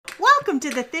Welcome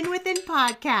to the Thin Within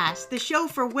podcast, the show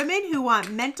for women who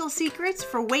want mental secrets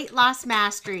for weight loss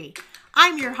mastery.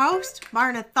 I'm your host,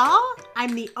 Marna Thal.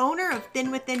 I'm the owner of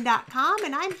thinwithin.com,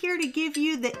 and I'm here to give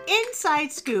you the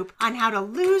inside scoop on how to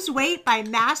lose weight by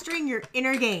mastering your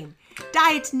inner game.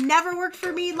 Diets never worked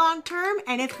for me long term,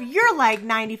 and if you're like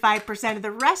 95% of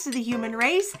the rest of the human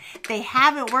race, they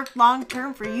haven't worked long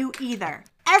term for you either.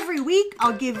 Every week,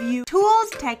 I'll give you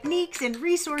tools, techniques, and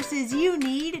resources you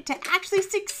need to actually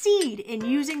succeed in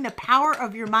using the power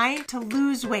of your mind to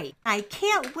lose weight. I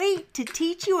can't wait to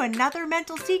teach you another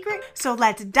mental secret, so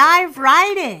let's dive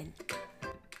right in.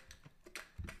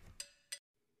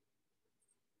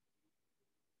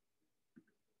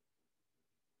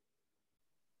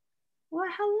 Well,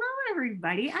 hello,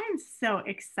 everybody. I'm so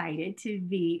excited to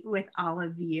be with all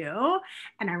of you.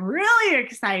 And I'm really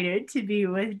excited to be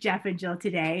with Jeff and Jill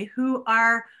today, who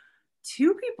are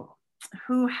two people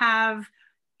who are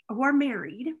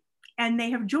married, and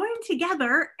they have joined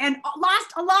together and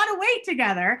lost a lot of weight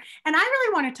together. And I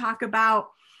really want to talk about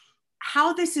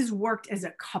how this has worked as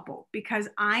a couple, because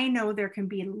I know there can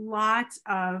be lots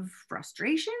of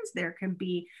frustrations. There can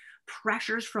be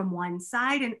pressures from one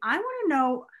side. And I want to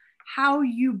know how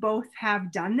you both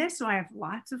have done this. So I have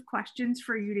lots of questions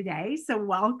for you today. So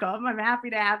welcome. I'm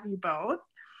happy to have you both.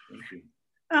 Thank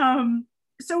you.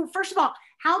 So first of all,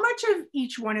 how much of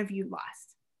each one of you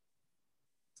lost?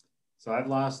 So I've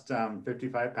lost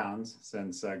 55 pounds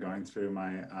since going through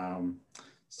my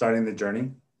starting the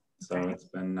journey. So Okay. it's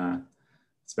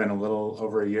been a little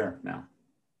over a year now.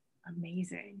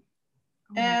 Amazing.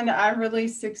 And I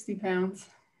released 60 pounds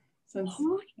since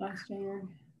last January.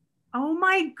 Oh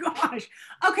my gosh.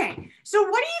 Okay. So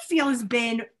what do you feel has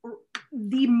been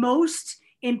the most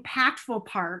impactful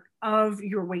part of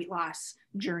your weight loss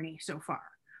journey so far?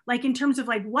 Like in terms of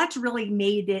like what's really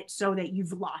made it so that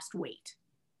you've lost weight?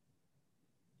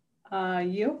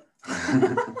 You?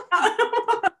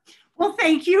 Well,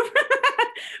 thank you.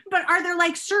 But are there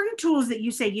like certain tools that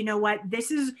you say, you know what,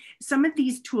 some of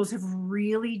these tools have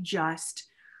really just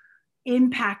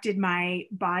impacted my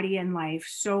body and life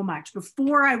so much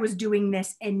before I was doing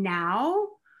this, and now,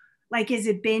 like, has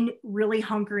it been really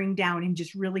hunkering down and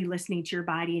just really listening to your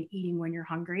body and eating when you're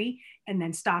hungry and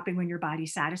then stopping when your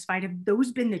body's satisfied? Have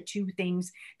those been the two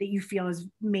things that you feel has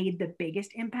made the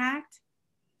biggest impact?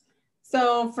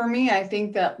 So for me, I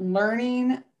think that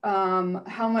learning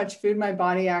how much food my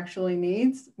body actually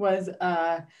needs was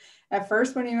at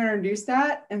first when you introduced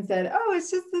that and said, oh,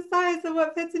 it's just the size of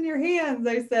what fits in your hands.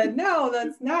 I said, no,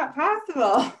 that's not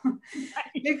possible.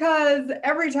 Because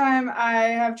every time I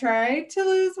have tried to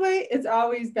lose weight, it's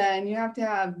always been, you have to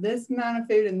have this amount of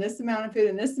food and this amount of food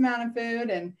and this amount of food.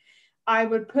 And I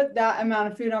would put that amount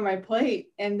of food on my plate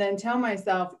and then tell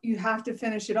myself, you have to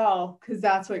finish it all because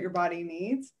that's what your body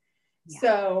needs. Yeah.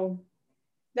 So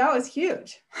that was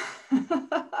huge.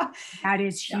 That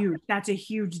is huge. Yeah. That's a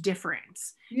huge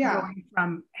difference. Yeah. Going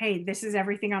from, hey, this is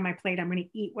everything on my plate, I'm going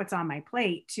to eat what's on my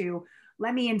plate, to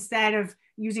let me, instead of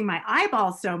using my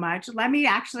eyeballs so much, let me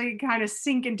actually kind of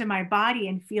sink into my body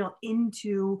and feel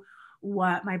into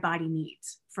what my body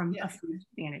needs from a food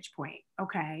vantage point.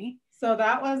 Okay. So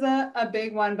that was a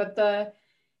big one, but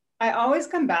I always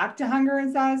come back to hunger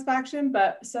and satisfaction,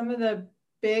 but some of the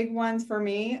big ones for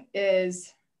me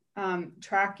is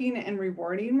tracking and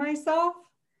rewarding myself.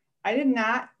 I did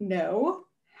not know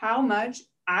how much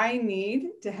I need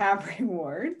to have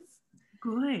rewards.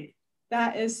 Good.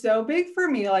 That is so big for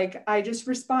me. Like I just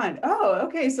respond, oh,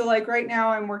 okay. So like right now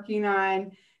I'm working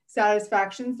on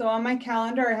satisfaction. So on my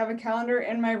calendar, I have a calendar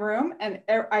in my room and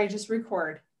I just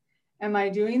record. Am I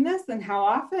doing this and how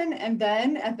often? And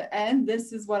then at the end,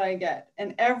 this is what I get.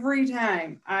 And every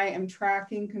time I am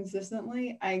tracking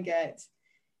consistently, I get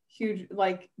huge,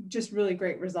 like just really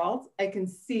great results. I can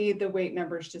see the weight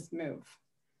numbers just move.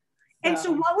 And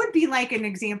so what would be like an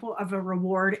example of a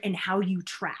reward and how you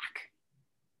track?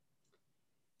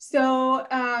 So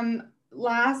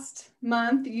last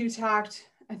month you talked,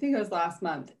 I think it was last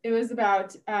month. It was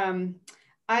about,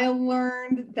 I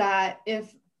learned that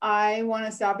if I want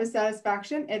to stop at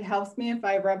satisfaction, it helps me if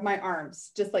I rub my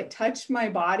arms, just like touch my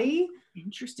body.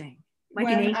 Interesting. Like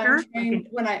an anchor?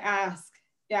 When I ask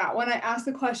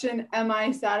the question, am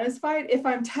I satisfied? If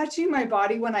I'm touching my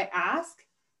body when I ask,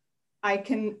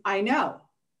 I know.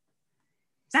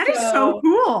 That is so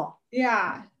cool.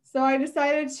 Yeah. So I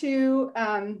decided to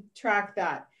track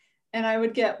that. And I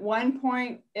would get 1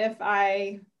 point if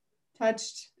I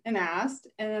touched and asked,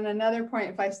 and then another point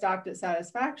if I stopped at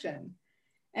satisfaction.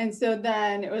 And so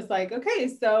then it was like, okay,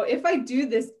 so if I do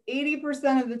this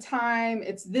 80% of the time,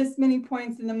 it's this many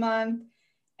points in the month.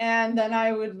 And then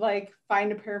I would like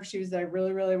find a pair of shoes that I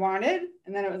really, really wanted.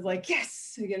 And then it was like,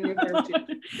 yes, I get a new pair of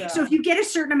shoes. So if you get a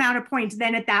certain amount of points,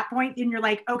 then at that point, then you're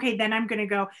like, okay, then I'm going to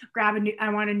go grab I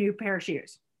want a new pair of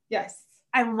shoes. Yes.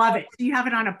 I love it. So you have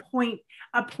it on a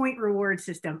point reward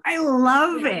system. I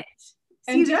love it.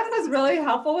 And Jeff was really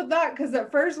helpful with that, because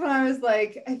at first when I was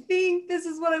like, I think this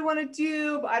is what I want to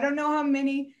do, but I don't know how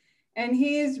many. And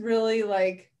he's really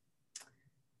like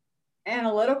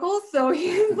analytical. So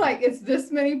he's like, it's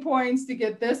this many points to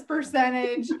get this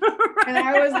percentage. Right. And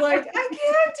I was like, I can't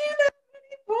do that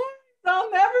many points.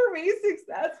 I'll never be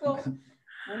successful.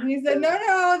 And he said,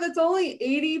 no, that's only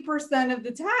 80% of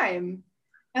the time.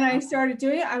 And I started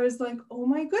doing it. I was like, oh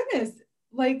my goodness.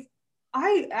 Like,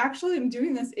 I actually am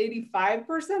doing this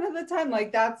 85% of the time.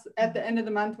 Like, that's at the end of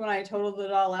the month when I totaled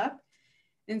it all up.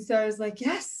 And so I was like,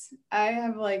 yes, I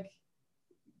have like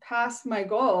passed my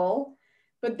goal.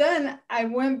 But then I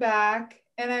went back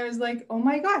and I was like, oh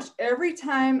my gosh, every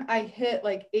time I hit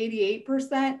like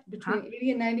 88%, between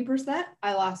 80 and 90%,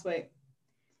 I lost weight.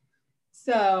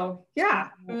 So yeah,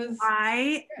 it was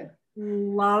good.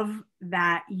 Love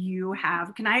that you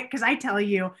have, because I tell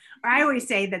you, I always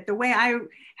say that the way I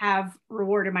have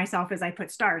rewarded myself is I put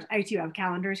stars. I too have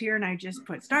calendars here and I just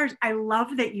put stars. I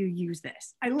love that you use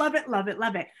this. I love it, love it,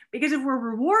 love it. Because if we're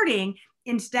rewarding,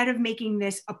 instead of making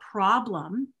this a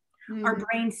problem, our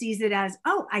brain sees it as,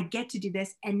 oh, I get to do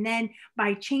this. And then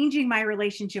by changing my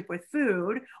relationship with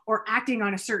food or acting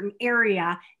on a certain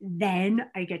area, then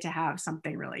I get to have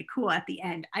something really cool at the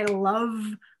end. I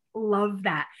love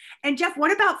that. And Jeff,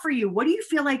 what about for you? What do you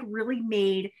feel like really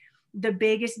made the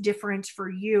biggest difference for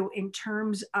you in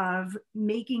terms of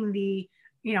making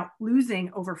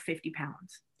losing over 50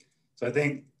 pounds? So I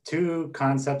think two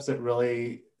concepts that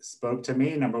really spoke to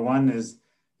me. Number one is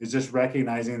just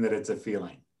recognizing that it's a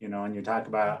feeling, and you talk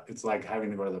about, it's like having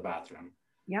to go to the bathroom.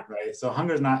 Yep. Right. So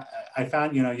hunger is not, I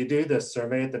found, you do this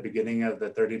survey at the beginning of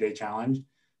the 30-day challenge,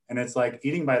 and it's like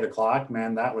eating by the clock,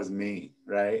 man, that was me,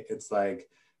 right? It's like,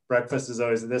 breakfast is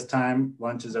always at this time,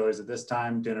 lunch is always at this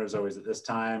time, dinner is always at this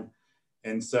time.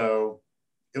 And so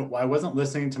I wasn't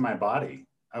listening to my body.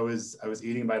 I was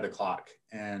eating by the clock.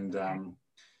 And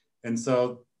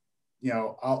so,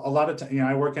 a lot of times,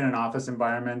 I work in an office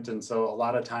environment. And so a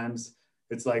lot of times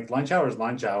it's like lunch hour is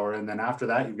lunch hour. And then after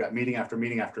that, you've got meeting after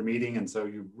meeting after meeting. And so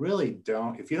you really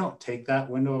don't, if you don't take that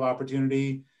window of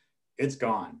opportunity, it's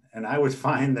gone. And I would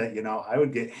find that, I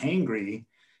would get hangry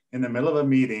in the middle of a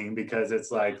meeting because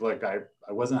it's like, look, I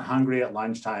wasn't hungry at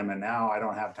lunchtime and now I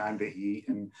don't have time to eat.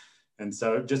 And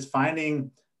so just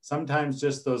finding sometimes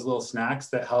just those little snacks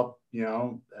that help,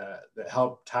 that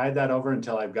help tide that over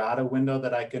until I've got a window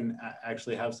that I can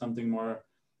actually have something more,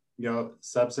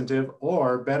 substantive,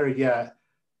 or better yet,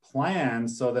 plan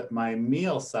so that my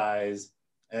meal size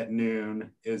at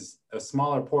noon is a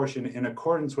smaller portion in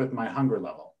accordance with my hunger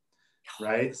level,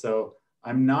 right? So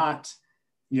I'm not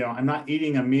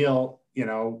eating a meal,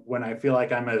 when I feel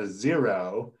like I'm at a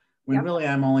 0, when really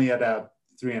I'm only at a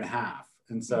 3.5.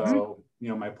 And so,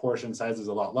 my portion size is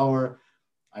a lot lower.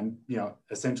 I'm,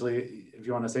 essentially, if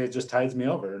you want to say, it just tides me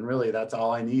over. And really that's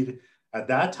all I need at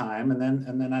that time. And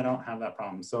then I don't have that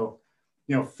problem. So,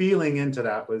 feeling into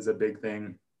that was a big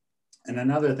thing. And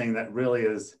another thing that really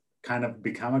is kind of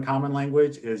become a common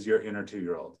language is your inner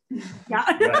 2-year-old.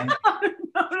 Yeah. Right?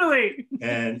 Totally.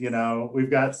 And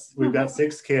we've got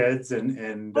 6 kids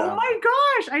and oh my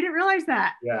gosh, I didn't realize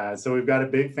that. Yeah, so we've got a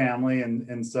big family,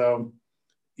 and so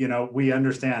we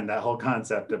understand that whole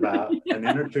concept about an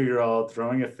inner 2-year-old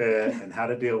throwing a fit and how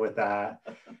to deal with that,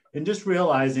 and just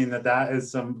realizing that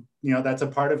is some, that's a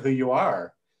part of who you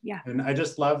are. Yeah. And I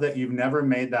just love that you've never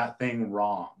made that thing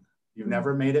wrong. You've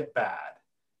never made it bad.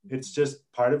 It's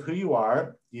just part of who you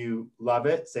are. You love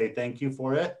it, say thank you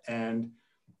for it, and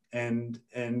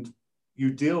you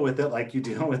deal with it like you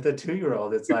deal with a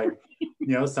 2-year-old. It's like,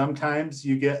 sometimes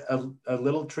you get a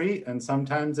little treat, and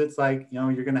sometimes it's like,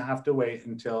 you're going to have to wait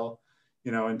until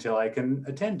I can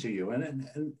attend to you.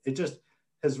 And it just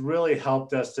has really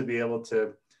helped us to be able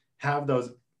to have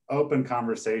those open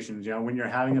conversations. When you're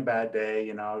having a bad day,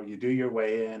 you do your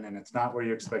weigh in and it's not where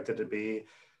you expect it to be.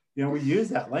 We use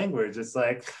that language. It's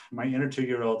like, my inner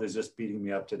 2-year-old is just beating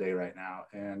me up today right now.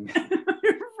 And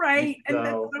right. And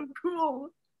that's so cool.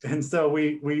 And so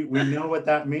we know what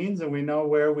that means, and we know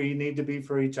where we need to be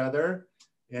for each other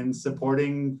in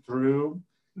supporting through,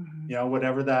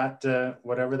 whatever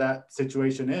that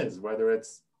situation is, whether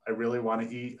it's, I really want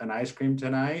to eat an ice cream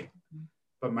tonight,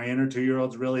 but my inner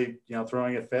 2-year-old's really,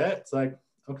 throwing a fit. It's like,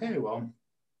 okay, well,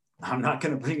 I'm not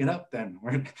going to bring it up then.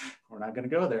 We're not going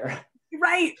to go there.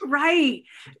 Right.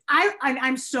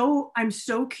 I'm so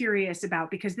curious about,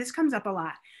 because this comes up a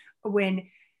lot when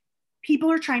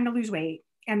people are trying to lose weight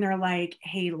and they're like,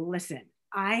 hey, listen,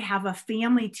 I have a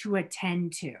family to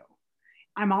attend to.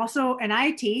 I'm also, and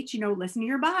I teach, listen to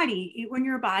your body, eat when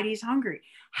your body is hungry.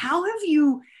 How have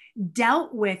you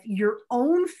dealt with your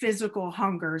own physical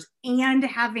hungers and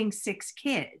having 6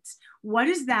 kids? What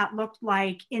does that look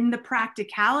like in the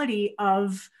practicality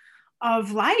of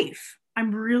life?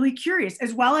 I'm really curious,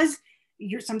 as well as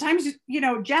sometimes,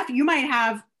 Jeff, you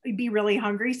might be really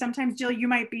hungry. Sometimes, Jill, you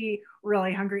might be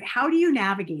really hungry. How do you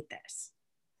navigate this?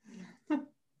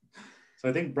 So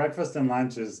I think breakfast and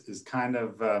lunch is kind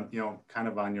of, kind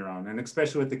of on your own, and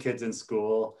especially with the kids in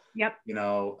school. Yep.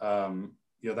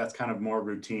 That's kind of more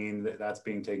routine, that's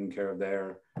being taken care of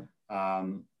there.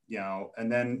 And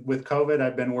then with COVID,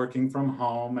 I've been working from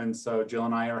home. And so Jill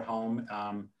and I are home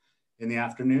in the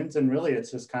afternoons, and really it's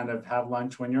just kind of have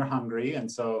lunch when you're hungry.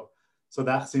 And so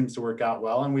that seems to work out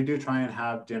well. And we do try and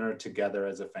have dinner together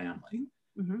as a family.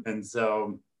 Mm-hmm. And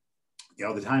so,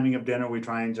 the timing of dinner, we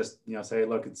try and just, say,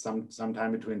 look, it's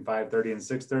sometime between 5:30 and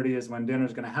 6:30 is when dinner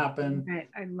is going to happen. Right.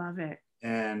 I love it.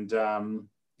 And,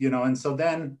 and so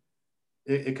then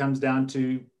it comes down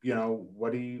to,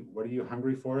 what are you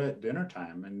hungry for at dinner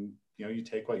time? And, you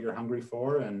take what you're hungry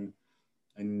for, and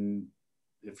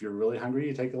if you're really hungry,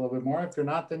 you take a little bit more. If you're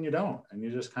not, then you don't. And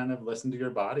you just kind of listen to your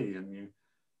body, and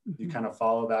you kind of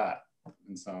follow that.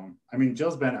 And so,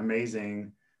 Jill's been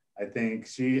amazing. I think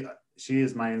she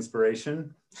is my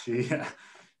inspiration. She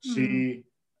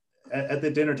at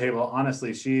the dinner table,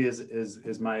 honestly, she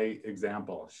is my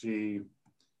example. She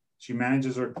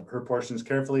manages her portions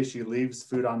carefully. She leaves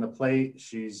food on the plate.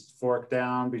 She's forked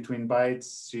down between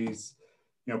bites. She's,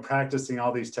 practicing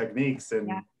all these techniques,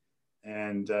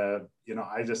 and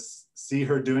I just see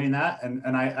her doing that,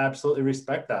 and I absolutely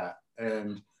respect that.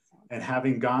 And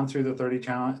having gone through the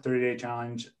 30-day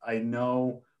challenge, I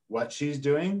know what she's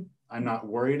doing. I'm not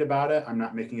worried about it. I'm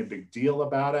not making a big deal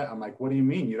about it. I'm like, what do you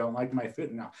mean? You don't like my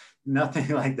food? No, nothing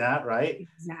like that, right?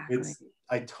 Exactly.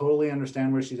 I totally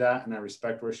understand where she's at, and I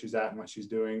respect where she's at and what she's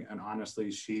doing. And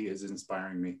honestly, she is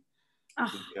inspiring me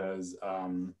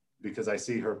because I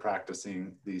see her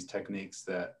practicing these techniques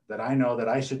that I know that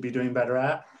I should be doing better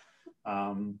at.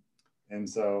 And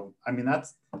so,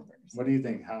 that's, what do you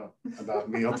think about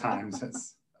meal times?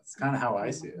 That's kind of how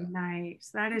I see it. Nice.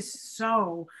 That is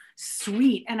so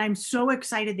sweet. And I'm so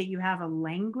excited that you have a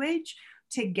language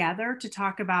together to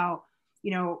talk about,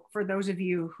 for those of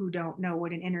you who don't know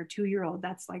what an inner 2-year-old,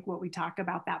 that's like what we talk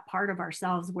about, that part of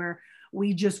ourselves where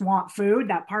we just want food,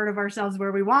 that part of ourselves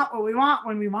where we want what we want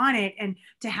when we want it. And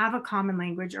to have a common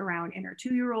language around inner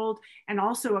 2-year-old, and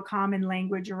also a common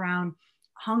language around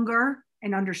hunger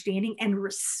and understanding and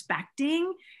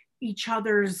respecting each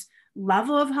other's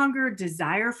level of hunger,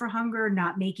 desire for hunger,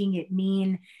 not making it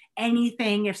mean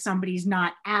anything if somebody's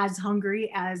not as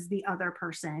hungry as the other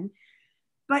person.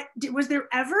 But was there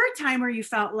ever a time where you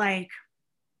felt like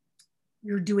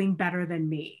you're doing better than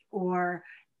me? Or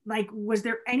like, was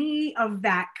there any of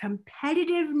that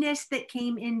competitiveness that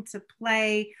came into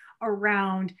play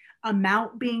around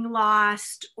amount being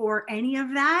lost, or any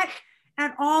of that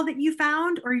at all that you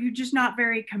found? Or are you just not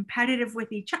very competitive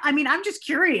with each other? I'm just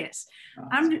curious.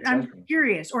 I'm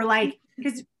curious. Or like,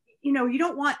 because you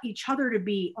don't want each other to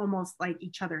be almost like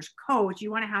each other's coach.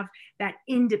 You want to have that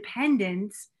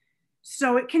independence.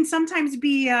 So it can sometimes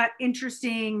be an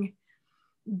interesting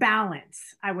balance,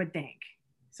 I would think.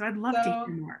 So I'd love to hear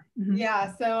more. Mm-hmm.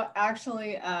 Yeah. So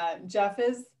actually, Jeff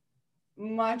is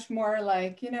much more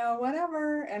like,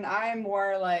 whatever. And I'm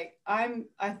more like, I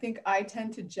think I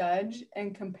tend to judge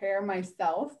and compare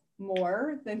myself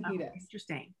more than he does.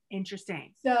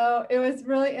 Interesting. So it was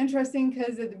really interesting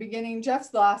because at the beginning,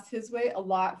 Jeff's lost his weight a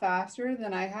lot faster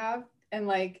than I have. And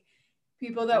like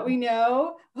people that we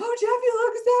know, oh, Jeff, you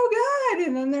look so good.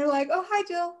 And then they're like, oh, hi,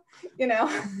 Jill.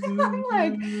 I'm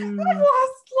like, I've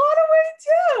lost a lot of weight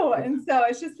too. And so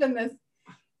it's just been this,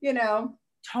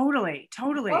 Totally.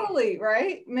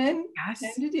 Right? Men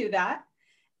tend to do that.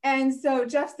 And so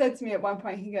Jeff said to me at one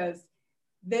point, he goes,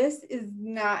 this is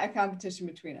not a competition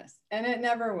between us, and it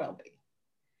never will be.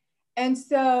 And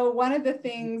so one of the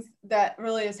things that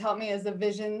really has helped me is a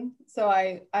vision. So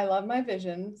I love my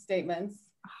vision statements.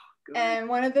 Oh, and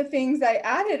one of the things I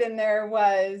added in there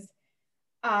was,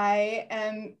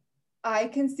 I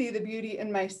can see the beauty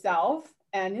in myself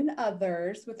and in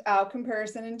others without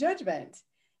comparison and judgment.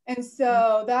 And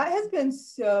so that has been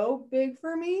so big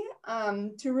for me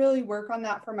to really work on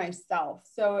that for myself.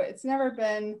 So it's never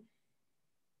been,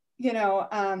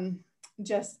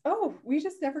 just, we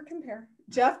just never compare.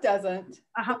 Jeff doesn't.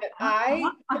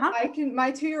 My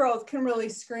 2-year-old can really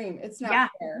scream. It's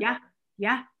not fair.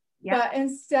 Yeah. But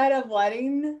instead of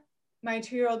letting my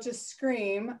 2-year-old just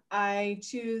scream, I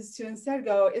choose to instead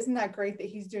go, isn't that great that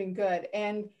he's doing good?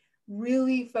 And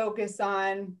really focus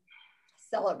on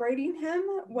celebrating him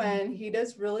when he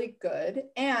does really good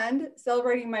and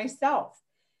celebrating myself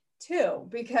too,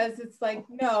 because it's like,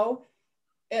 no,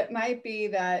 it might be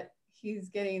that he's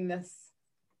getting this,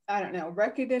 I don't know,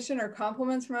 recognition or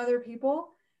compliments from other people.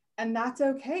 And that's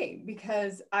okay,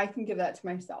 because I can give that to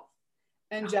myself.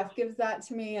 And Jeff gives that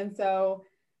to me. And so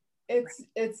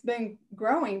it's been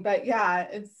growing, but yeah,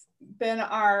 it's been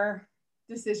our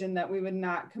decision that we would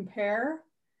not compare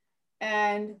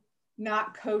and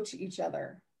not coach each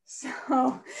other.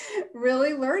 So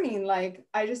really learning, like,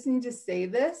 I just need to say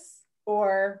this,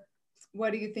 or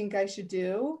what do you think I should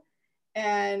do?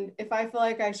 And if I feel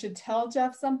like I should tell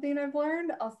Jeff something I've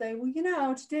learned, I'll say, well, you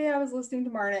know, today I was listening to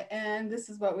Marna and this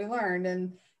is what we learned,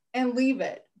 and leave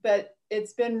it. But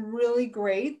it's been really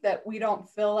great that we don't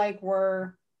feel like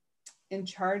we're in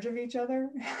charge of each other.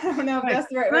 I don't know if that's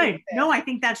the right way to say it. No, I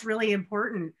think that's really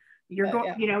important. You're going,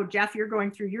 yeah. you know, Jeff, you're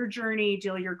going through your journey.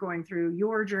 Jill, you're going through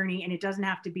your journey, and it doesn't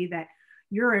have to be that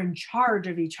you're in charge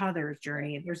of each other's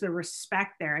journey. There's the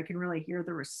respect there. I can really hear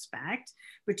the respect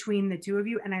between the two of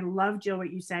you. And I love, Jill,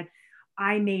 what you said.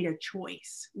 I made a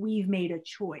choice. We've made a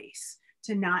choice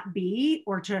to not be,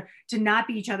 or to not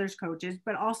be each other's coaches,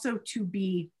 but also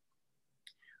to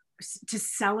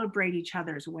celebrate each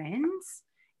other's wins,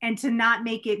 and to not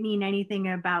make it mean anything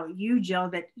about you,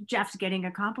 Jill, that Jeff's getting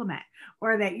a compliment,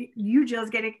 or that you, Jill's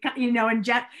getting, you know, and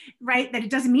Jeff, right? That it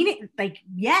doesn't mean it, like,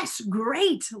 yes,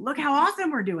 great. Look how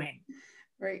awesome we're doing.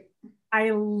 Right.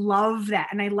 I love that.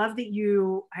 And I love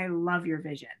your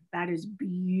vision. That is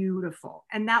beautiful.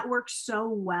 And that works so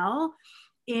well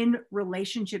in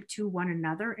relationship to one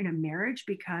another in a marriage,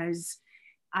 because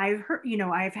I've heard, you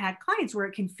know, I've had clients where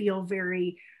it can feel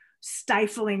very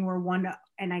stifling, where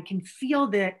and I can feel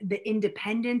the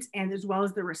independence and as well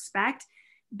as the respect.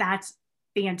 That's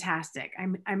fantastic.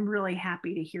 I'm really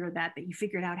happy to hear that you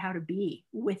figured out how to be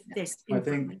with this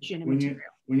information and material.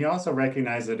 When you also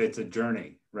recognize that it's a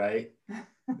journey, right?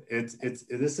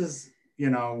 This is,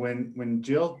 you know, when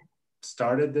Jill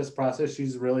started this process,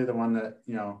 she's really the one that,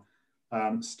 you know,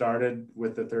 started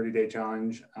with the 30-day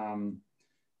challenge. You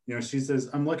know, she says,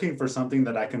 I'm looking for something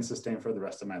that I can sustain for the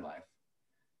rest of my life.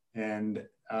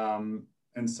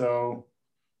 And so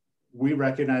we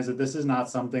recognize that this is not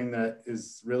something that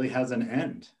really has an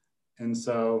end. And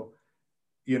so,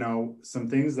 you know, some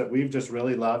things that we've just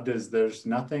really loved is there's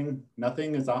nothing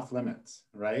is off limits,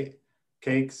 right?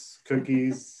 Cakes,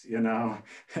 cookies, you know,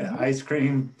 ice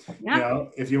cream, you know,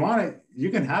 if you want it, you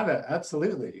can have it.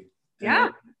 Absolutely. Yeah.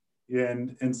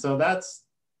 And so that's,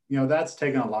 you know, that's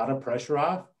taken a lot of pressure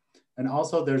off. And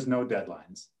also there's no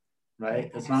deadlines, right?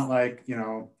 It's not like, you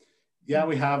know, yeah,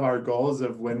 we have our goals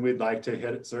of when we'd like to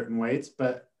hit certain weights,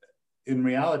 but in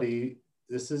reality,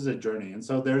 this is a journey. And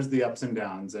so there's the ups and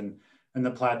downs and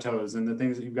the plateaus and the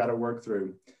things that you've got to work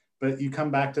through, but you come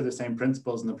back to the same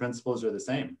principles, and the principles are the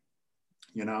same,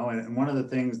 you know? And one of the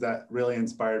things that really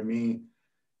inspired me,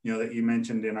 you know, that you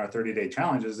mentioned in our 30-day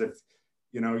challenge is, if,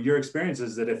 you know, your experience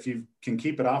is that if you can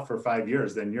keep it off for 5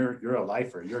 years, then you're a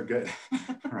lifer, you're good,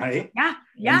 right? Yeah.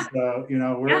 And so, you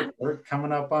know, we're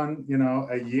coming up on, you know,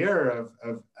 a year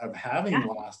of having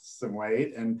lost some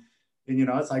weight, and you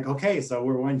know, it's like, okay, so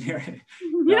we're 1 year.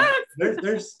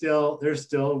 There's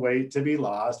still weight to be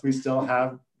lost. We still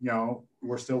have, you know,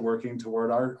 we're still working toward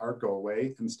our goal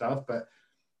weight and stuff. But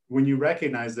when you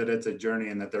recognize that it's a journey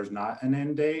and that there's not an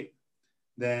end date,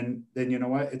 then you know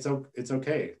what, it's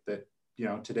okay that, you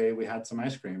know, today we had some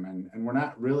ice cream, and we're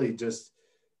not really just,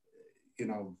 you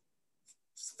know,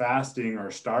 fasting or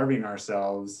starving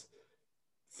ourselves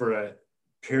for a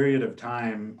period of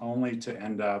time only to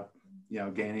end up, you know,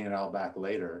 gaining it all back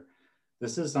later.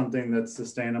 This is something that's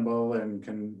sustainable and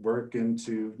can work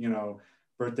into, you know,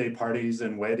 birthday parties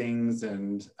and weddings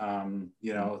and,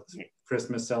 you know,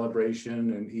 Christmas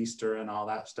celebration and Easter and all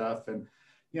that stuff. And,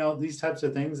 you know, these types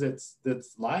of things,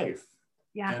 that's life.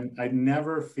 Yeah. And I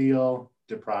never feel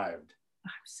deprived.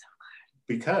 I'm so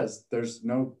glad. Because there's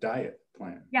no diet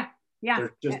plan. Yeah.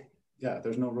 There's just,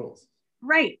 there's no rules.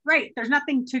 Right. There's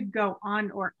nothing to go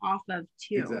on or off of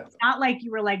too. Exactly. It's not like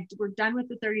you were like, we're done with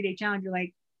the 30-day challenge. You're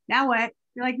like, now what?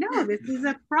 You're like, no, this is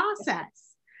a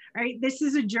process, right? This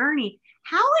is a journey.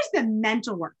 How is the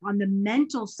mental work on the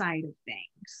mental side of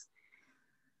things?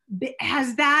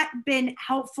 Has that been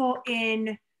helpful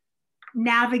in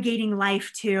navigating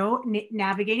life too,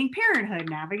 navigating parenthood,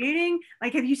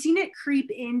 like, have you seen it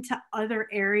creep into other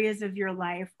areas of your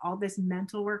life, all this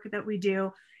mental work that we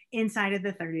do inside of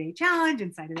the 30-day challenge,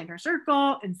 inside of Inner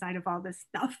Circle, inside of all this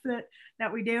stuff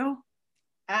that we do?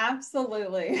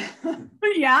 Absolutely.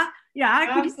 Yeah.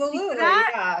 Yeah, could you speak to Absolutely.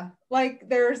 that? Yeah. Like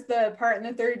there's the part in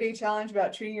the 30-day challenge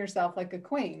about treating yourself like a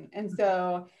queen. And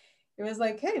so it was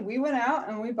like, hey, we went out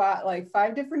and we bought like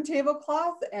 5 different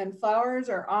tablecloths, and flowers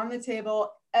are on the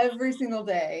table every single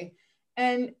day.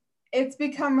 And it's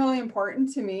become really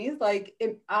important to me. Like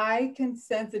I can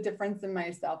sense a difference in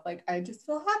myself. Like I just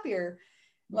feel happier.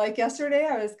 Like yesterday,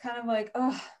 I was kind of like,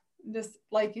 oh, just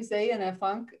like you say, in a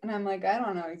funk. And I'm like, I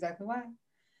don't know exactly why.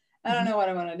 I don't know what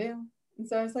I want to do. And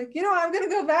so I was like, I'm going to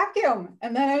go vacuum.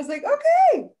 And then I was like,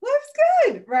 okay, life's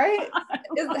good, right?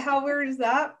 How weird is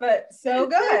that? But so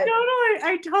good.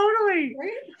 I totally,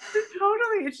 Right?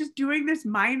 totally. It's just doing this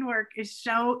mind work is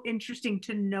so interesting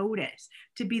to notice,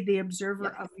 to be the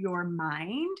observer of your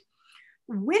mind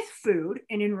with food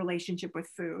and in relationship with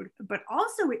food. But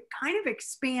also it kind of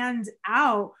expands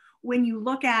out when you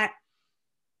look at,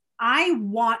 I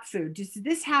want food. Does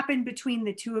this happen between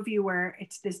the two of you where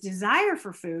it's this desire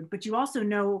for food, but you also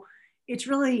know it's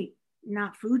really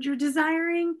not food you're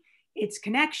desiring? It's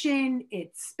connection,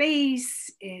 it's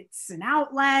space, it's an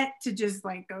outlet to just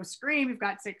like go scream. You've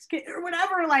got 6 kids or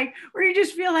whatever, like where you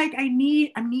just feel like I'm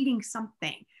needing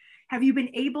something. Have you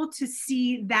been able to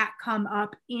see that come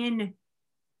up in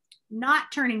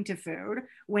not turning to food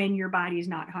when your body's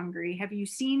not hungry? Have you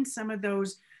seen some of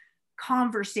those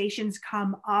conversations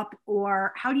come up,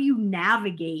 or how do you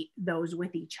navigate those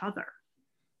with each other?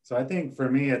 So I think for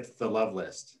me, it's the love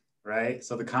list, right?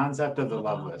 So the concept of the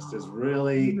love list is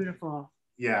really beautiful.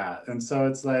 Yeah. And so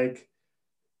it's like,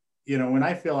 when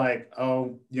I feel like,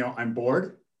 I'm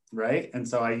bored, right? And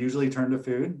so I usually turn to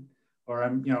food, or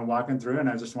I'm, walking through and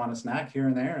I just want a snack here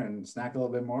and there and snack a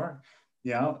little bit more.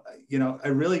 I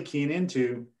really keen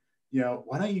into,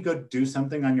 why don't you go do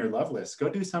something on your love list? Go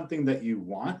do something that you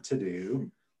want to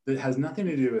do that has nothing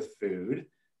to do with food.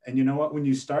 And you know what? When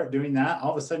you start doing that,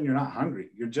 all of a sudden you're not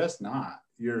hungry. You're just not.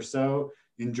 You're so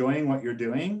enjoying what you're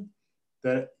doing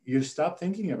that you stop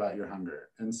thinking about your hunger.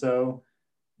 And so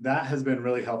that has been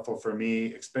really helpful for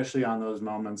me, especially on those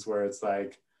moments where it's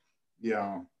like,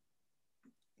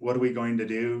 what are we going to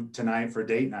do tonight for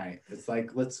date night? It's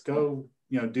like, let's go,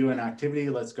 do an activity.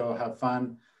 Let's go have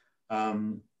fun.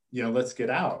 Let's get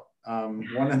out.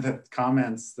 One of the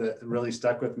comments that really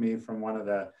stuck with me from one of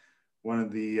the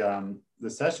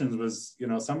sessions was,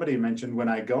 somebody mentioned, when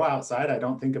I go outside, I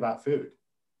don't think about food.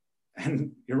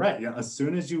 And you're right. As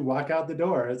soon as you walk out the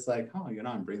door, it's like,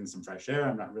 I'm breathing some fresh air.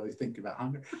 I'm not really thinking about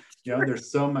hunger.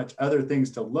 There's so much other things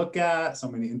to look at, so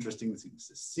many interesting things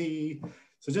to see.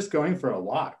 So just going for a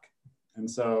walk. And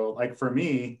so like for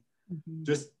me,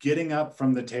 just getting up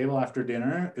from the table after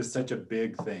dinner is such a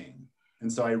big thing.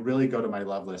 And so I really go to my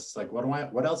love list. Like,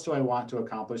 what else do I want to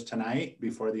accomplish tonight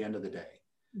before the end of the day?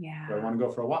 Yeah. Do I want to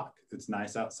go for a walk? It's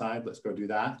nice outside. Let's go do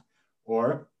that.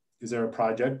 Or is there a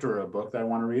project or a book that I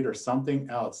want to read or something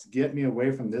else? Get me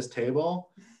away from this table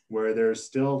where there's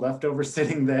still leftovers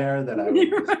sitting there that I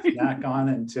would snack on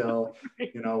until,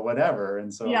 whatever.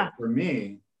 And so for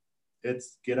me,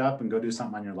 it's get up and go do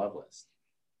something on your love list.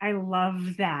 I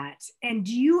love that. And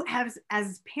do you have,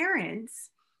 as parents,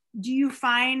 do you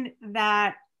find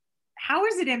that, how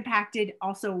has it impacted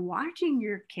also watching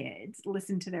your kids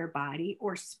listen to their body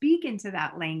or speak into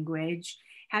that language?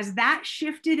 Has that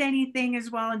shifted anything as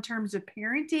well in terms of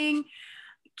parenting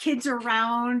kids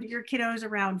around, your kiddos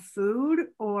around food,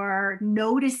 or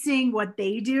noticing what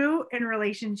they do in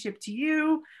relationship to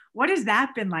you? What has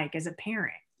that been like as a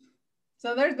parent?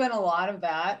 So there's been a lot of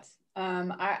that.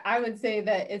 I would say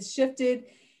that it's shifted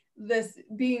this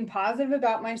being positive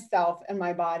about myself and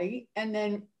my body, and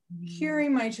then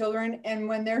hearing my children, and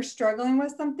when they're struggling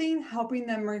with something, helping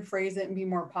them rephrase it and be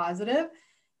more positive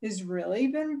has really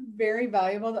been very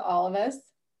valuable to all of us.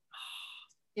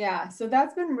 Yeah, so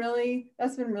that's been really,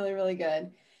 really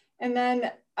good. And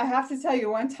then I have to tell you,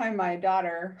 one time my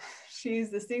daughter,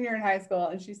 she's a senior in high school,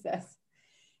 and she says,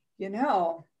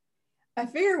 I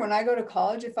figure when I go to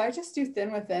college, if I just do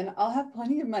Thin Within, I'll have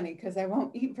plenty of money because I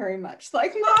won't eat very much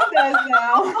like Mom does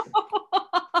now.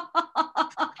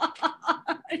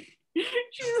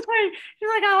 She's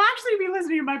like, I'll actually be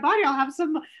listening to my body. I'll have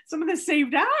some of this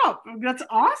saved out. That's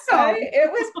awesome. Right? It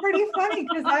was pretty funny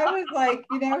because I was like,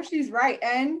 she's right,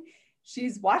 and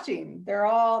she's watching. They're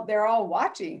all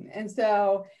watching, and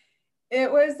so it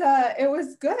was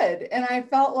good, and I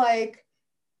felt like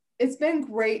it's been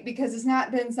great because it's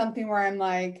not been something where I'm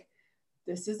like,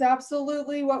 this is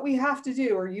absolutely what we have to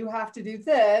do, or you have to do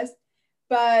this.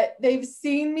 But they've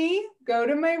seen me go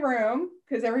to my room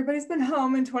because everybody's been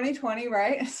home in 2020,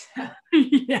 right?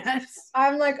 Yes.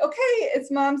 I'm like, okay,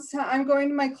 it's Mom's time. I'm going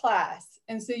to my class.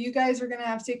 And so you guys are going to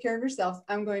have to take care of yourselves.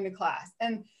 I'm going to class.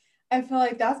 And I feel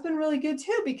like that's been really good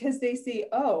too, because they see,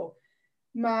 oh,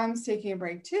 mom's taking a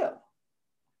break too.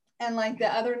 And like the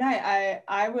other night,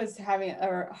 I was having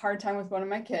a hard time with one of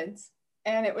my kids,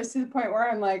 and it was to the point where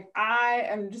I'm like, I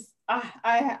am just,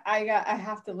 I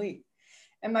have to leave.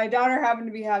 And my daughter happened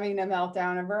to be having a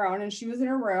meltdown of her own, and she was in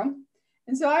her room.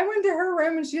 And so I went to her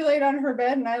room, and she laid on her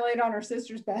bed, and I laid on her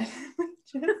sister's bed.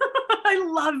 I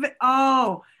love it.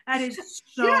 Oh, that is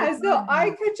so yeah. So good.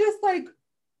 I could just like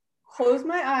close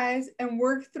my eyes and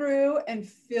work through and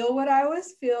feel what I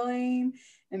was feeling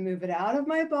and move it out of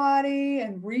my body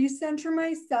and recenter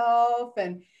myself.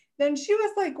 And then she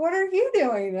was like, what are you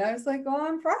doing? And I was like, oh,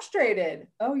 I'm frustrated.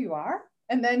 Oh, you are?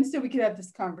 And then so we could have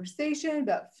this conversation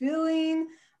about feeling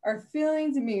our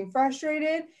feelings and being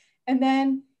frustrated. And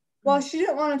then while she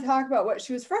didn't want to talk about what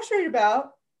she was frustrated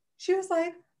about, she was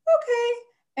like, okay.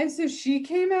 And so she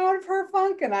came out of her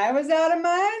funk and I was out of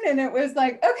mine. And it was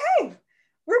like, okay,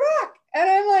 we're back. And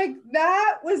I'm like,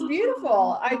 that was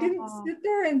beautiful. I didn't sit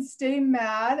there and stay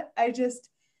mad. I just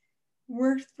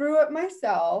worked through it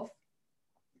myself.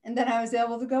 And then I was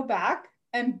able to go back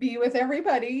and be with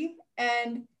everybody.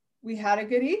 And we had a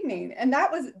good evening. And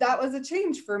that was a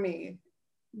change for me.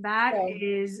 That so,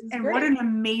 is, and great. What an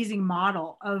amazing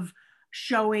model of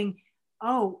showing,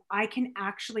 oh, I can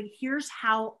actually, here's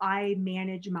how I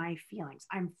manage my feelings.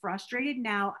 I'm frustrated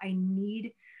now. I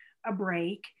need a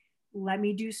break. Let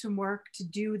me do some work to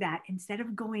do that instead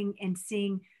of going and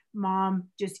seeing mom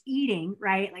just eating,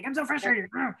 right? Like, I'm so frustrated.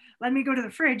 Let me go to the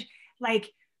fridge.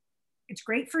 Like, it's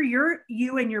great for you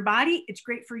and your body. It's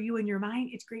great for you and your mind.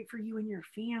 It's great for you and your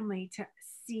family to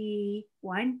see,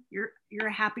 one, you're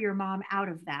a happier mom out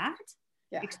of that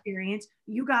experience.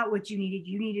 You got what you needed.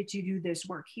 You needed to do this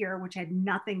work here, which had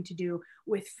nothing to do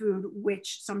with food,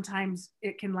 which sometimes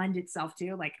it can lend itself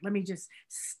to, like, let me just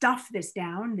stuff this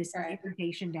down, this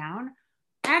irritation down.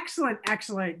 Excellent,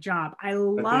 excellent job. I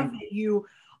love that you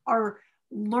are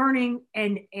learning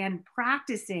and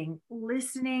practicing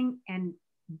listening and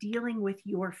dealing with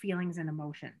your feelings and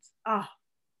emotions. Oh,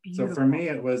 beautiful. So for me,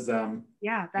 it was, I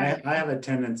have a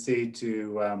tendency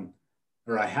to,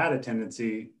 or I had a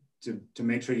tendency to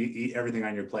make sure you eat everything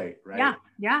on your plate, right? Yeah,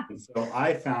 yeah. And so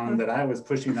I found that I was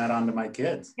pushing that onto my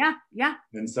kids. Yeah, yeah.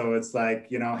 And so it's like,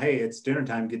 hey, it's dinner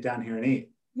time, get down here and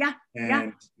eat. Yeah.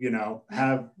 And,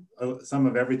 have some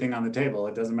of everything on the table.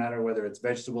 It doesn't matter whether it's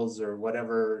vegetables or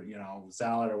whatever,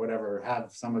 salad or whatever,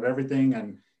 have some of everything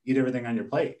and eat everything on your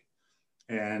plate.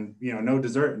 And, no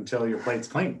dessert until your plate's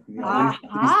clean. Yeah.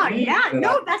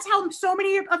 No, that's how so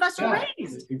many of us are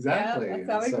raised. Exactly. Yeah, that's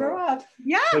how we grow up.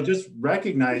 Yeah. So just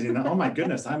recognizing that, oh my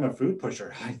goodness, I'm a food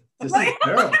pusher. This is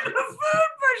terrible.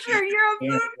 You're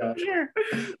a food pusher.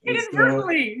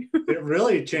 Inadvertently. It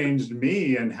really changed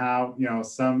me and how,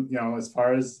 as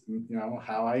far as,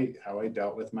 how I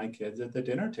dealt with my kids at the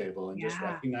dinner table and just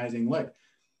recognizing, look,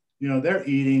 they're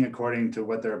eating according to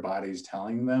what their body's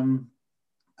telling them.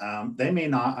 They may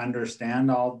not understand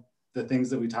all the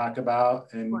things that we talk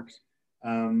about,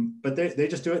 but they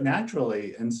just do it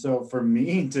naturally. And so for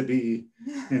me to be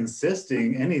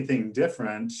insisting anything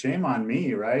different, shame on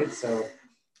me, right? So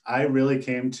I really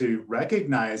came to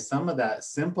recognize some of that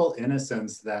simple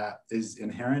innocence that is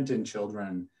inherent in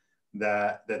children,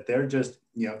 that they're just,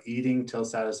 eating till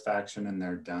satisfaction and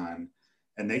they're done.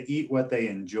 And they eat what they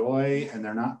enjoy, and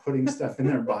they're not putting stuff in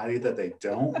their body that they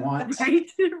don't want.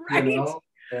 Right.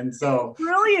 And so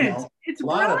brilliant. It's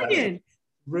brilliant.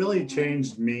 Really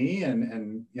changed me,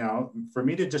 and for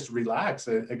me to just relax.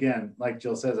 Again, like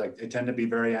Jill says, I tend to be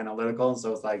very analytical, and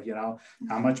so it's like, how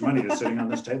much money is sitting on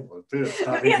this table?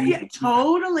 Yeah,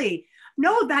 totally.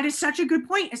 No, that is such a good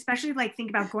point, especially like think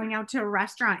about going out to a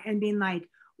restaurant and being like,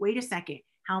 wait a second,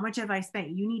 how much have I spent?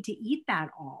 You need to eat that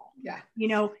all. Yeah.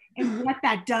 And what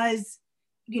that does,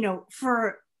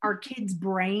 for our kids'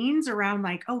 brains around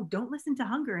like, oh, don't listen to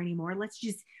hunger anymore. Let's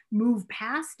just move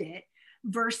past it.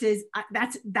 Versus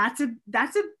that's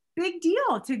a big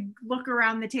deal to look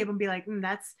around the table and be like,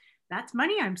 that's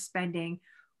money I'm spending.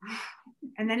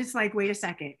 And then it's like, wait a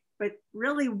second, but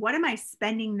really, what am I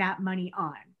spending that money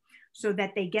on so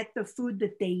that they get the food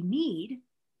that they need?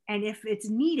 And if it's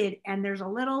needed and there's a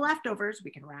little leftovers, we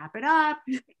can wrap it up,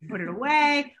 put it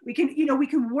away. We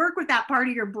can work with that part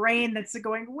of your brain that's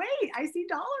going, wait, I see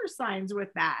dollar signs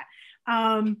with that.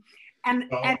 And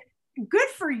good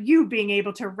for you being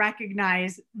able to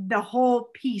recognize the whole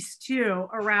piece too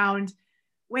around,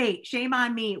 wait, shame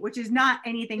on me, which is not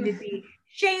anything to be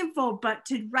shameful, but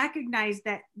to recognize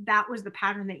that was the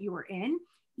pattern that you were in.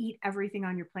 Eat everything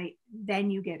on your plate,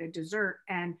 then you get a dessert.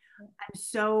 And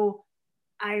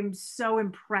I'm so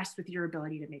impressed with your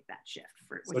ability to make that shift.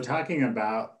 So talking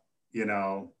about,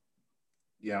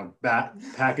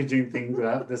 packaging things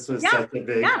up, this was such a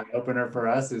big eye opener for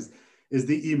us, is is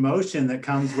the emotion that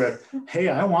comes with, hey,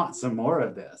 I want some more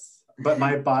of this, but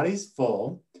my body's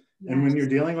full. Yes. And when you're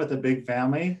dealing with a big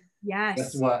family, yes,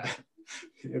 guess what?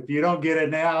 If you don't get it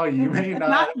now, you may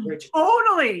not.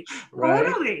 Totally. Right?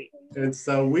 Totally. And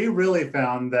so we really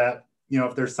found that, you know,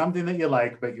 if there's something that you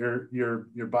like, but your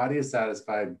body is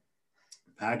satisfied,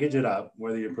 package it up,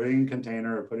 whether you put it in a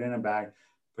container or put it in a bag,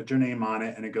 put your name on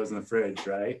it, and it goes in the fridge,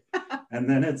 right? And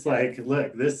then it's like,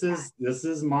 look, this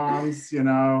is mom's,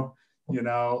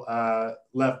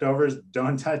 leftovers,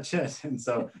 don't touch it. And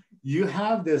so you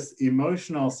have this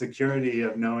emotional security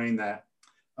of knowing that,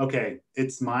 okay,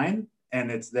 it's mine and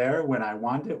it's there when I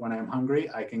want it, when I'm hungry,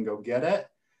 I can go get it.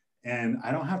 And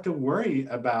I don't have to worry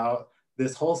about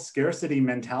this whole scarcity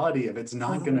mentality of it's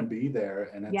not going to be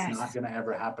there and it's Yes. not going to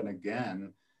ever happen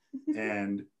again.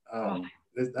 And that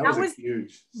was was a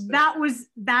huge step.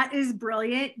 That is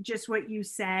brilliant. Just what you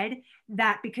said,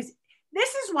 that because this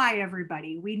is why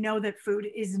everybody, we know that food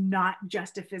is not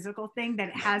just a physical thing, that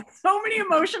it has so many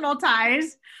emotional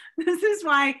ties. This is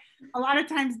why a lot of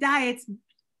times diets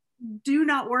do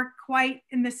not work quite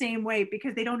in the same way,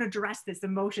 because they don't address this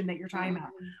emotion that you're talking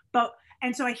about.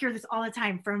 And so I hear this all the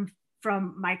time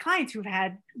from my clients who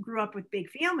grew up with big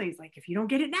families, like, if you don't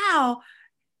get it now.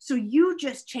 So you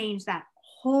just changed that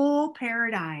whole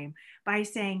paradigm by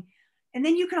saying, and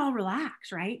then you can all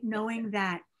relax, right? Knowing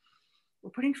that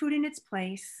we're putting food in its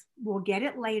place. We'll get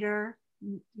it later.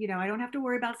 You know, I don't have to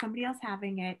worry about somebody else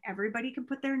having it. Everybody can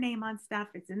put their name on stuff.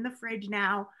 It's in the fridge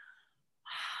now.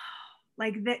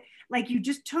 Like that, like you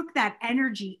just took that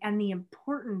energy and the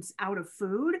importance out of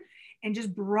food and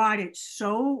just brought it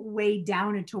so way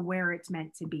down into where it's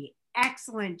meant to be.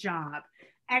 Excellent job.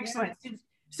 Excellent. Yes.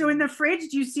 So in the fridge,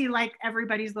 do you see like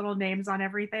everybody's little names on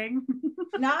everything?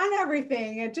 Not on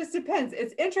everything. It just depends.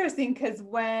 It's interesting because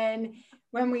when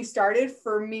we started,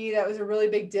 for me, that was a really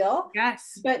big deal.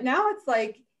 Yes. But now it's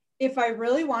like, if I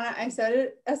really want it, I set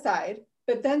it aside.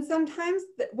 But then sometimes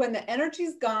when the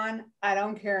energy's gone, I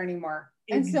don't care anymore.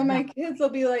 Exactly. And so my kids will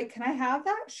be like, can I have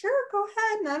that? Sure, go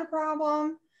ahead. Not a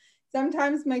problem.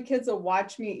 Sometimes my kids will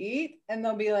watch me eat and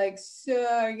they'll be like, so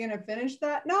are you going to finish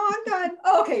that? No, I'm done.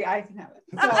 Oh, okay, I can have it.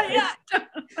 So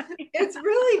it's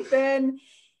really been,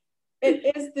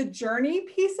 it is the journey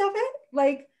piece of it.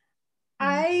 Like,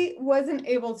 I wasn't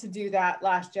able to do that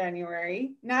last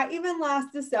January, not even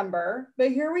last December,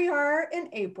 but here we are in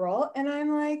April. And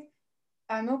I'm like,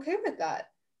 I'm okay with that.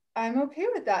 I'm okay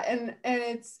with that. And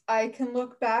it's, I can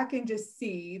look back and just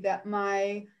see that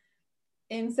my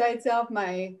inside self,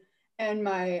 my,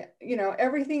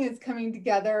 everything is coming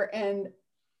together and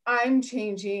I'm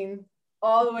changing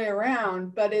all the way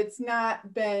around, but it's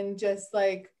not been just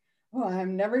like, oh,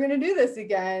 I'm never going to do this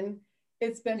again.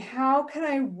 It's been, how can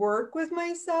I work with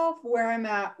myself where I'm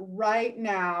at right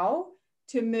now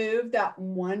to move that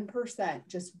 1%,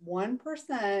 just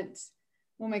 1%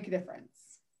 will make a difference.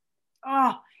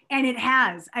 Oh, and it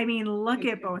has. I mean, look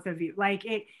at both of you. Like,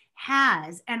 it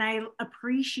has. And I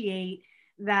appreciate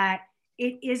that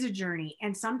it is a journey.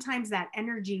 And sometimes that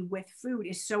energy with food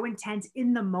is so intense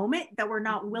in the moment that we're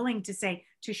not willing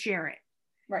to share it.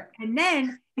 Right. And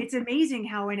then it's amazing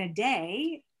how in a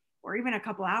day or even a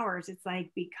couple hours, it's like,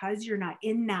 because you're not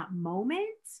in that moment,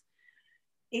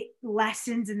 it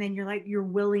lessens, and then you're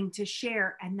willing to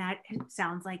share. And that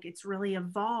sounds like it's really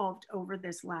evolved over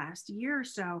this last year or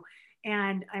so.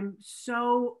 And I'm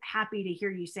so happy to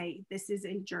hear you say, this is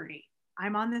a journey.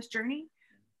 I'm on this journey.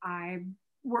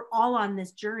 We're all on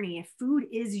this journey. If food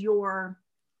is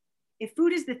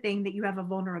the thing that you have a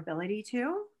vulnerability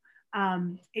to,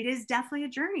 it is definitely a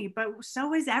journey, but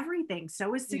so is everything.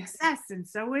 So is success. Yes. And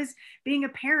so is being a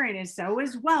parent, and so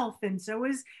is wealth. And so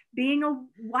is being a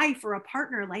wife or a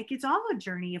partner. Like, it's all a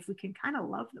journey. If we can kind of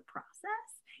love the process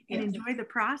and enjoy the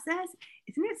process,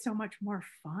 isn't it so much more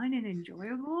fun and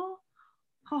enjoyable?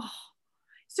 Oh,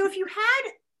 so if you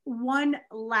had one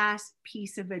last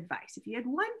piece of advice, if you had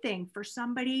one thing for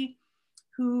somebody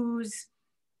who's,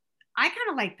 I kind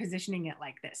of like positioning it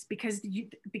like this because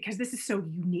this is so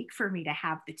unique for me to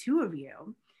have the two of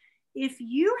you. If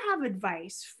you have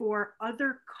advice for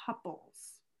other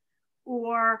couples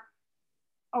or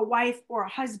a wife or a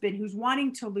husband who's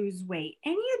wanting to lose weight,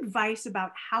 any advice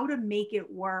about how to make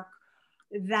it work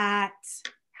that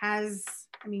has,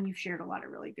 I mean, you've shared a lot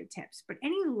of really good tips, but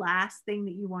any last thing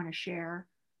that you want to share?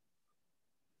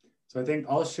 So I think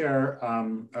I'll share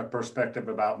a perspective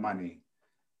about money,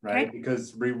 right? Okay.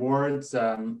 Because rewards,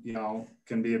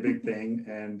 can be a big thing,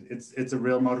 and it's a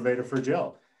real motivator for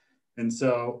Jill. And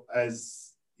so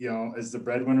as the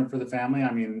breadwinner for the family,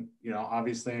 I mean,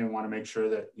 obviously I want to make sure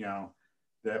that,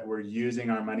 that we're using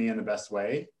our money in the best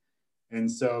way. And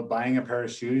so buying a pair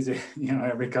of shoes,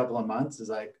 every couple of months is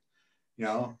like,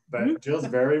 but Jill's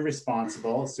very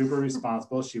responsible, super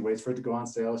responsible. She waits for it to go on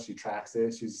sale. She tracks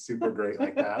it. She's super great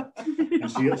like that.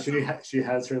 And she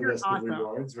has her list of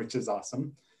rewards, which is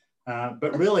awesome.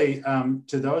 But really,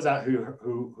 to those out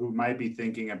who might be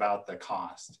thinking about the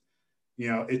cost,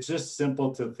 it's just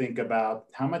simple to think about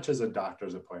how much is a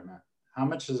doctor's appointment? How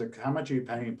much are you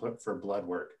paying for blood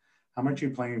work? How much are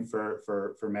you paying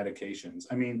for medications?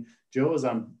 I mean, Jill was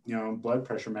on, blood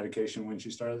pressure medication when she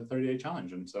started the 30-day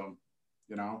challenge. And so,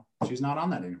 she's not on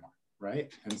that anymore,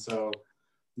 right? And so,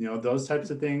 those types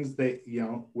of things,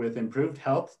 with improved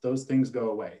health, those things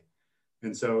go away.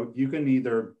 And so you can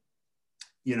either,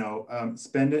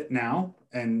 spend it now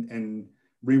and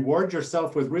reward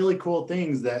yourself with really cool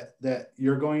things that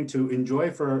you're going to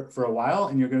enjoy for a while.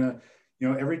 And you're going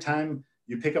to, every time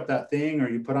you pick up that thing or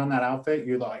you put on that outfit,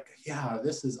 you're like, yeah,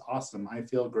 this is awesome. I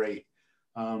feel great.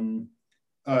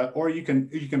 Or you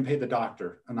can pay the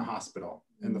doctor and the hospital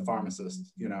and the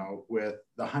pharmacist, with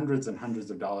the hundreds and hundreds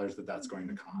of dollars that's going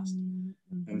to cost.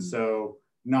 And so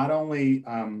not only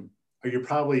are you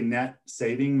probably net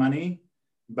saving money,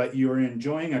 but you're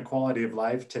enjoying a quality of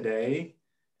life today,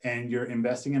 and you're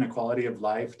investing in a quality of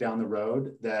life down the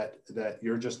road that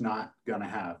you're just not going to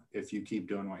have if you keep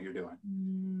doing what you're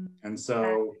doing. And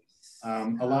so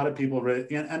a lot of people,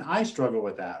 and I struggle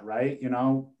with that, right?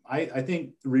 I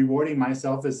think rewarding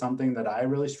myself is something that I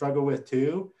really struggle with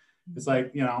too. It's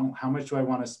like, how much do I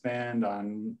want to spend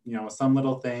on, some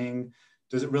little thing?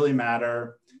 Does it really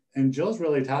matter? And Jill's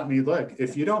really taught me, look,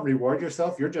 if you don't reward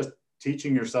yourself, you're just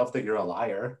teaching yourself that you're a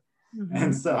liar.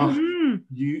 And so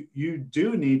you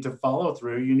do need to follow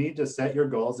through. You need to set your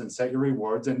goals and set your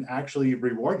rewards and actually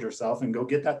reward yourself and go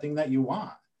get that thing that you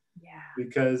want. Yeah.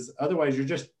 Because otherwise you're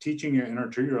just teaching your inner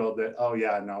 2-year-old that, oh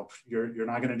yeah, no, you're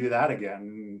not going to do that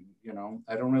again.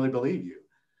 I don't really believe you.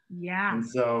 Yeah. And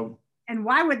so, and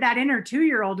why would that inner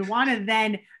 2-year-old want to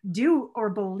then do or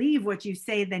believe what you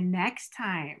say the next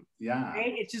time? Yeah.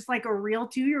 Right? It's just like a real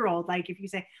 2-year-old. Like if you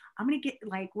say, I'm going to get,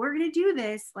 like, we're going to do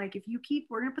this. Like if you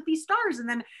we're going to put these stars.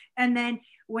 And then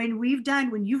when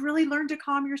you've really learned to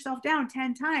calm yourself down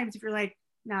 10 times, if you're like,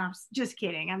 no, just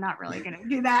kidding, I'm not really going to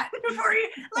do that for you.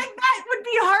 Like that would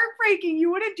be heartbreaking.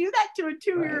 You wouldn't do that to a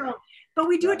 2-year-old, right. But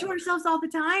we do it to ourselves all the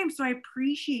time. So I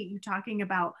appreciate you talking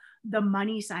about the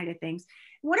money side of things.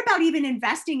 What about even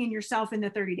investing in yourself in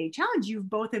the 30-day challenge? You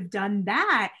both have done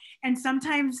that. And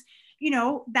sometimes,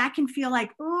 that can feel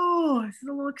like, oh, this is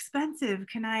a little expensive.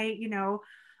 Can I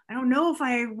don't know if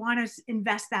I want to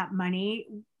invest that money.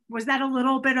 Was that a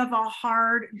little bit of a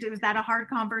hard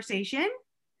conversation?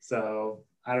 So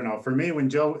I don't know. For me, when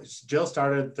Jill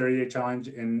started 30-day challenge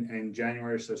in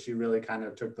January, so she really kind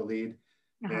of took the lead.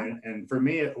 And for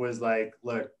me, it was like,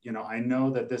 look, I know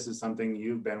that this is something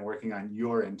you've been working on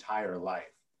your entire life.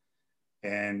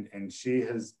 And she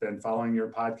has been following your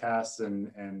podcasts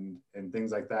and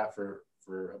things like that for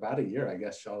about a year. I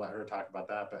guess I'll let her talk about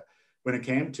that. But when it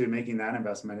came to making that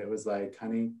investment, it was like,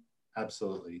 honey,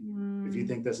 absolutely. If you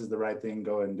think this is the right thing,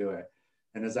 go and do it.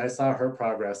 And as I saw her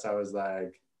progress, I was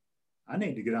like, I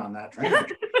need to get on that train.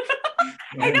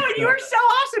 I know, and you are so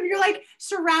awesome. You're like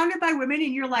surrounded by women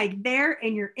and you're like there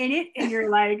and you're in it and you're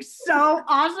like so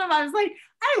awesome. I was like,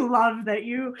 I love that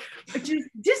you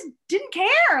just didn't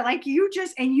care. Like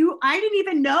I didn't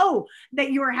even know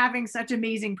that you were having such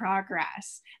amazing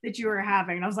progress that you were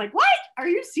having. And I was like, what? Are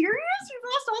you serious? You've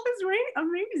lost all this weight?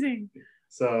 Amazing.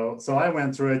 So I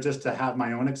went through it just to have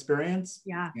my own experience.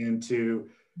 Yeah. And to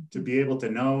be able to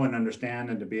know and understand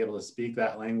and to be able to speak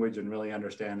that language and really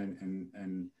understand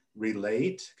and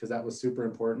relate, because that was super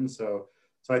important. So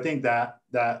I think that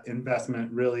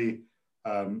investment really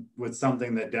was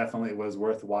something that definitely was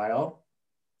worthwhile.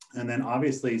 And then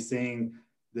obviously seeing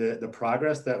the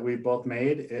progress that we both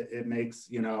made, it makes,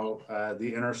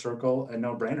 the inner circle a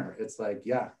no-brainer. It's like,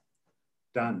 yeah,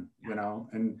 done,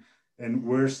 and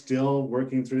we're still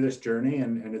working through this journey.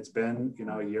 And it's been,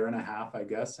 a year and a half, I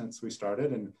guess, since we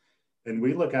started. And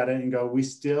we look at it and go, we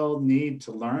still need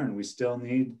to learn. We still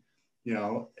need,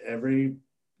 every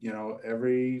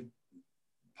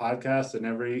podcast and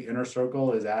every inner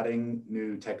circle is adding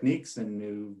new techniques and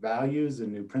new values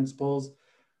and new principles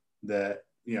that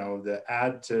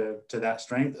add to that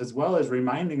strength, as well as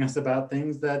reminding us about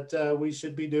things that we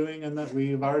should be doing and that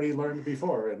we've already learned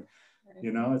before. And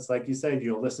it's like you said,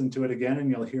 you'll listen to it again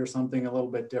and you'll hear something a little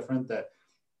bit different that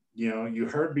you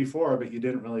heard before but you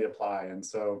didn't really apply. And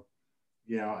so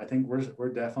I think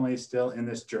we're definitely still in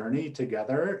this journey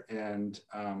together, and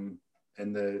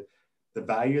the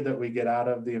value that we get out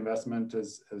of the investment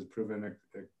has proven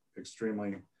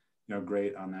extremely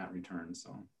great on that return.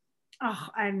 So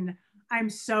and I'm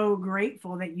so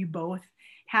grateful that you both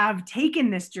have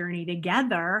taken this journey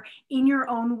together in your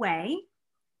own way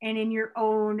and in your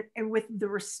own, and with the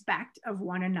respect of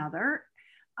one another.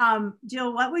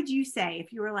 Jill, what would you say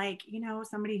if you were like,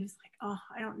 somebody who's like, oh,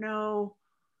 I don't know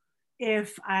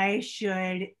if I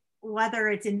should, whether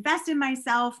it's invest in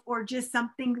myself or just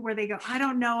something where they go, I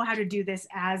don't know how to do this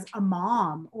as a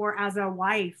mom or as a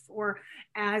wife or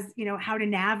as, how to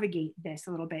navigate this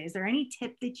a little bit. Is there any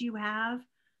tip that you have?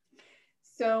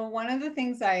 So one of the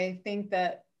things I think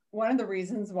that one of the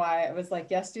reasons why I was like,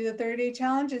 yes, do the 30-day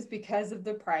challenge is because of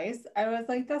the price. I was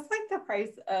like, that's like the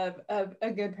price of a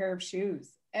good pair of shoes.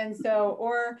 And so,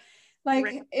 or like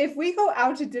Right. if we go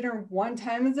out to dinner one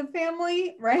time as a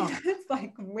family, right? Oh. It's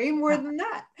like way more than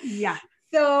that. Yeah.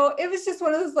 So it was just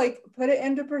one of those, like, put it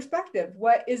into perspective.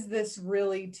 What is this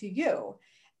really to you?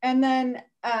 And then,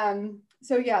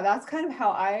 so yeah, that's kind of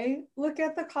how I look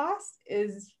at the cost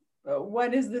is,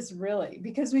 what is this really?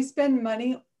 Because we spend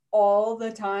money all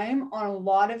the time on a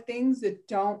lot of things that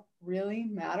don't really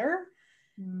matter.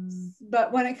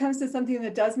 But when it comes to something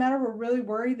that does matter, we're really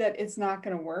worried that it's not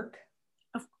going to work.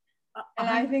 And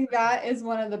I think that is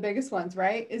one of the biggest ones,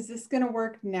 right? Is this going to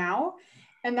work now?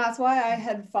 And that's why I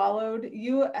had followed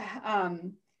you,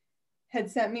 had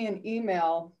sent me an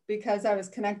email because I was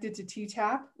connected to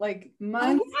TTAP like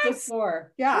months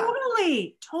before. Yeah.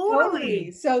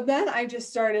 Totally. So then I just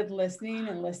started listening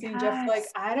and listening, Yes. just like,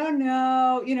 I don't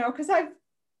know, because I've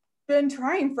been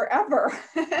trying forever.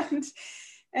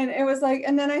 And it was like,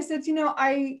 and then I said,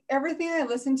 everything I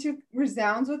listen to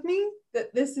resounds with me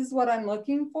that this is what I'm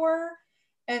looking for.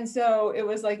 And so it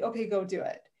was like, okay, go do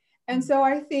it. And so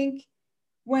I think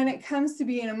when it comes to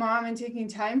being a mom and taking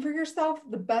time for yourself,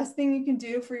 the best thing you can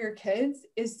do for your kids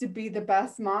is to be the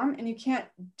best mom. And you can't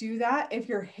do that if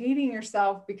you're hating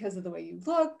yourself because of the way you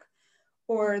look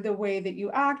or the way that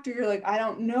you act, or you're like, I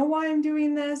don't know why I'm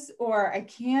doing this, or I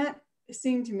can't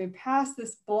seem to move past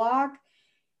this block.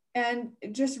 And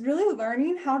just really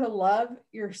learning how to love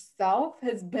yourself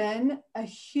has been a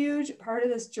huge part of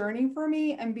this journey for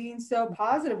me, and being so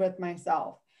positive with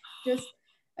myself.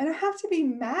 I don't have to be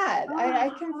mad. I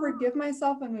can forgive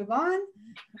myself and move on.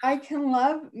 I can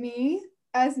love me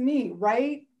as me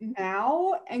right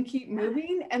now and keep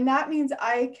moving. And that means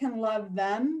I can love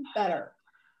them better.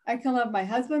 I can love my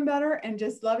husband better and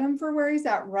just love him for where he's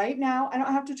at right now. I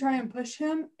don't have to try and push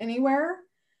him anywhere.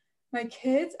 My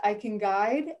kids, I can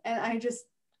guide, and I just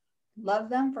love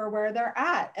them for where they're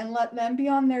at and let them be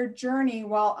on their journey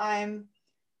while I'm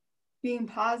being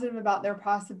positive about their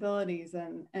possibilities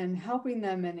and helping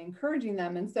them and encouraging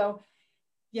them. And so,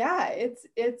 yeah, it's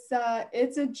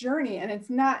a journey, and it's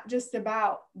not just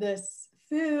about this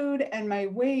food and my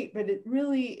weight, but it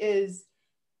really is,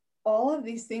 all of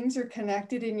these things are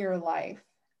connected in your life.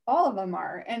 All of them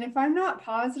are. And if I'm not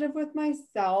positive with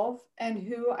myself and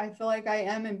who I feel like I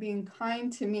am and being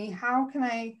kind to me, how can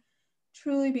I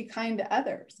truly be kind to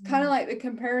others? Kind of like the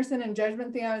comparison and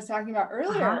judgment thing I was talking about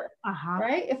earlier,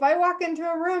 right? If I walk into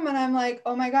a room and I'm like,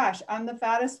 oh my gosh, I'm the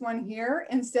fattest one here,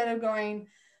 instead of going,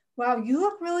 wow, you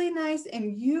look really nice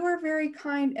and you are very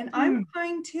kind and I'm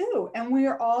kind too, and we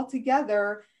are all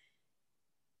together,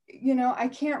 I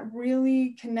can't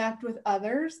really connect with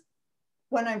others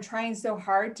when I'm trying so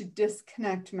hard to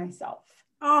disconnect myself.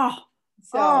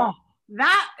 So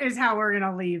that is how we're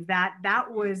going to leave that. That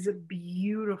was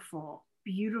beautiful,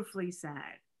 beautifully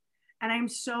said. And I'm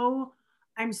so,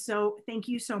 thank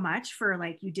you so much for,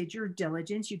 like, you did your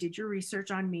diligence, you did your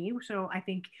research on me. So I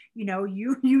think,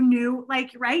 you knew,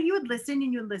 like, right. You would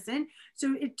listen.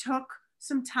 So it took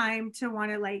some time to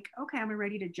want to, like, okay, I'm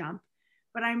ready to jump,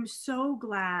 but I'm so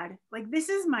glad, like, this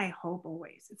is my hope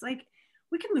always. It's like,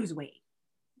 we can lose weight,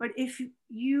 but if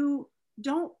you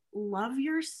don't love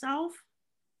yourself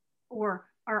or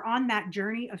are on that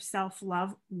journey of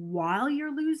self-love while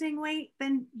you're losing weight,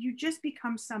 then you just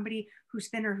become somebody who's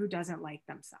thinner, who doesn't like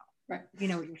themselves. Right.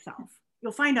 Yourself.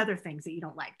 You'll find other things that you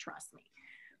don't like, trust me.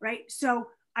 Right. So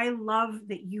I love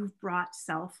that you've brought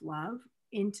self-love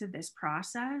into this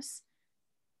process,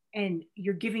 and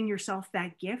you're giving yourself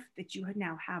that gift that you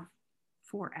now have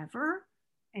forever.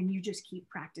 And you just keep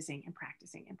practicing and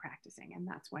practicing and practicing. And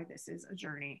that's why this is a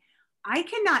journey. I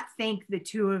cannot thank the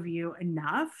two of you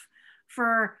enough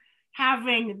for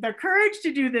having the courage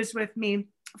to do this with me,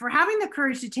 for having the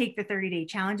courage to take the 30-day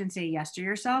challenge and say yes to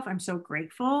yourself. I'm so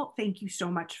grateful. Thank you so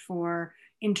much for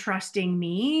entrusting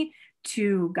me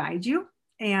to guide you.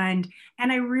 And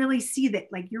I really see that,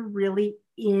 like, you're really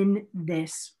in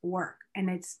this work,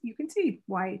 and you can see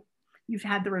why you've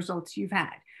had the results you've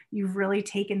had. You've really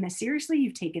taken this seriously.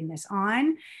 You've taken this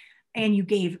on, and you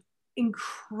gave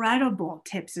incredible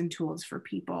tips and tools for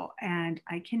people. And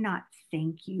I cannot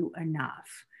thank you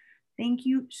enough. Thank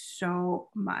you so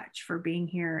much for being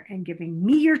here and giving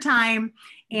me your time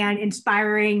and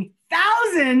inspiring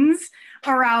thousands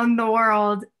around the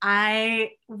world.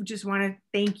 I just want to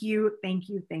thank you, thank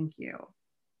you, thank you.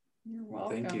 You're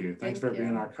welcome. Thank you. Thanks for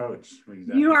being our coach.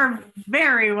 You are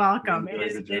very welcome. It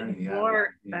has been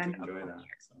more than a pleasure. that,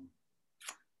 so.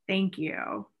 Thank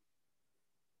you.